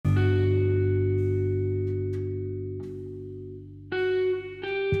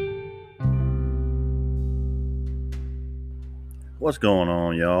What's going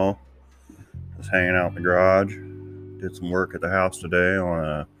on, y'all? Just hanging out in the garage. Did some work at the house today on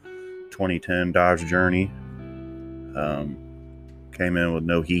a 2010 Dodge Journey. Um, Came in with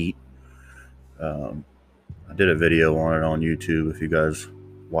no heat. Um, I did a video on it on YouTube. If you guys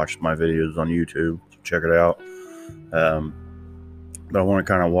watched my videos on YouTube, so check it out. Um, but I want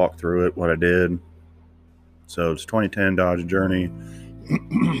to kind of walk through it, what I did. So it's 2010 Dodge Journey.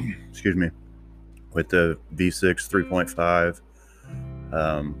 Excuse me. With the V6 3.5.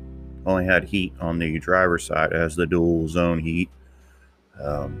 Only had heat on the driver's side. It has the dual zone heat.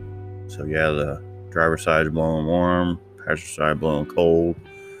 So yeah, the driver's side is blowing warm, passenger side blowing cold.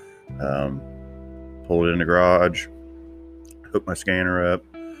 Pulled it in the garage, hooked my scanner up,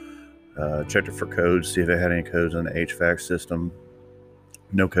 checked it for codes, see if it had any codes in the HVAC system.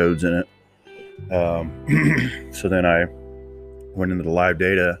 No codes in it. So then I went into the live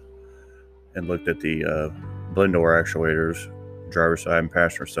data and looked at the blend door actuators, driver's side and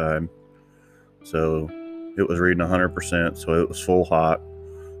passenger side. So it was reading 100%, so it was full hot.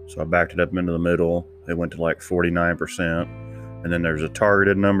 So I backed it up into the middle. It went to like 49%. And then there's a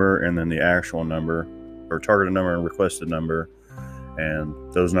targeted number and then the actual number, or targeted number and requested number.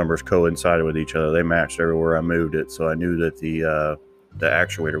 And those numbers coincided with each other. They matched everywhere I moved it. So I knew that the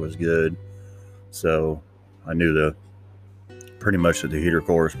actuator was good. So I knew pretty much that the heater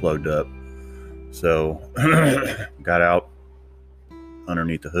core is plugged up. So got out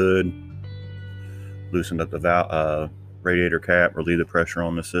underneath the hood, loosened up the radiator cap, relieved the pressure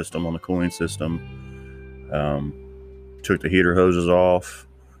on the system, on the cooling system. Took the heater hoses off.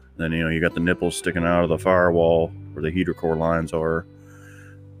 Then, you got the nipples sticking out of the firewall where the heater core lines are.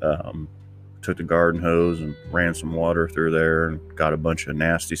 Took the garden hose and ran some water through there and got a bunch of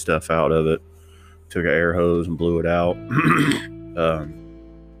nasty stuff out of it. Took an air hose and blew it out.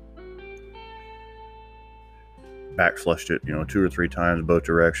 Back flushed it, 2 or 3 times both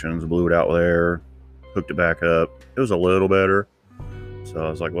directions, blew it out with air, hooked it back up. It was a little better. So I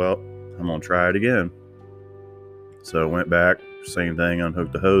was like, well, I'm going to try it again. So I went back, same thing,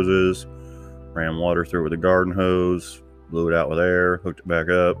 unhooked the hoses, ran water through it with the garden hose, blew it out with air, hooked it back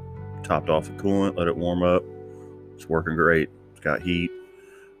up, topped off the coolant, let it warm up. It's working great. It's got heat.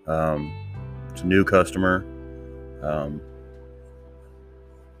 It's a new customer.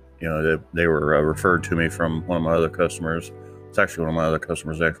 They were referred to me from one of my other customers. It's actually one of my other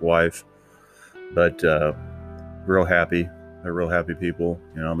customers' ex-wife. But real happy. They're real happy people.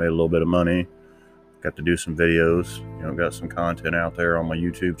 I made a little bit of money. Got to do some videos. Got some content out there on my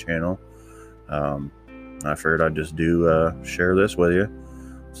YouTube channel. I figured I'd just share this with you.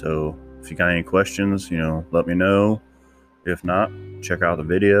 So if you got any questions, let me know. If not, check out the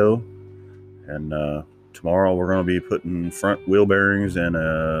video. And tomorrow we're going to be putting front wheel bearings in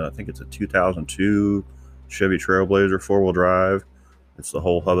I think it's a 2002 Chevy Trailblazer 4-wheel drive. It's the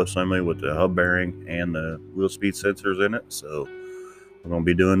whole hub assembly with the hub bearing and the wheel speed sensors in it. So we're going to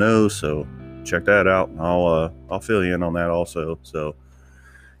be doing those. So check that out. I'll fill you in on that also. So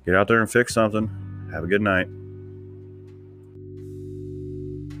get out there and fix something. Have a good night.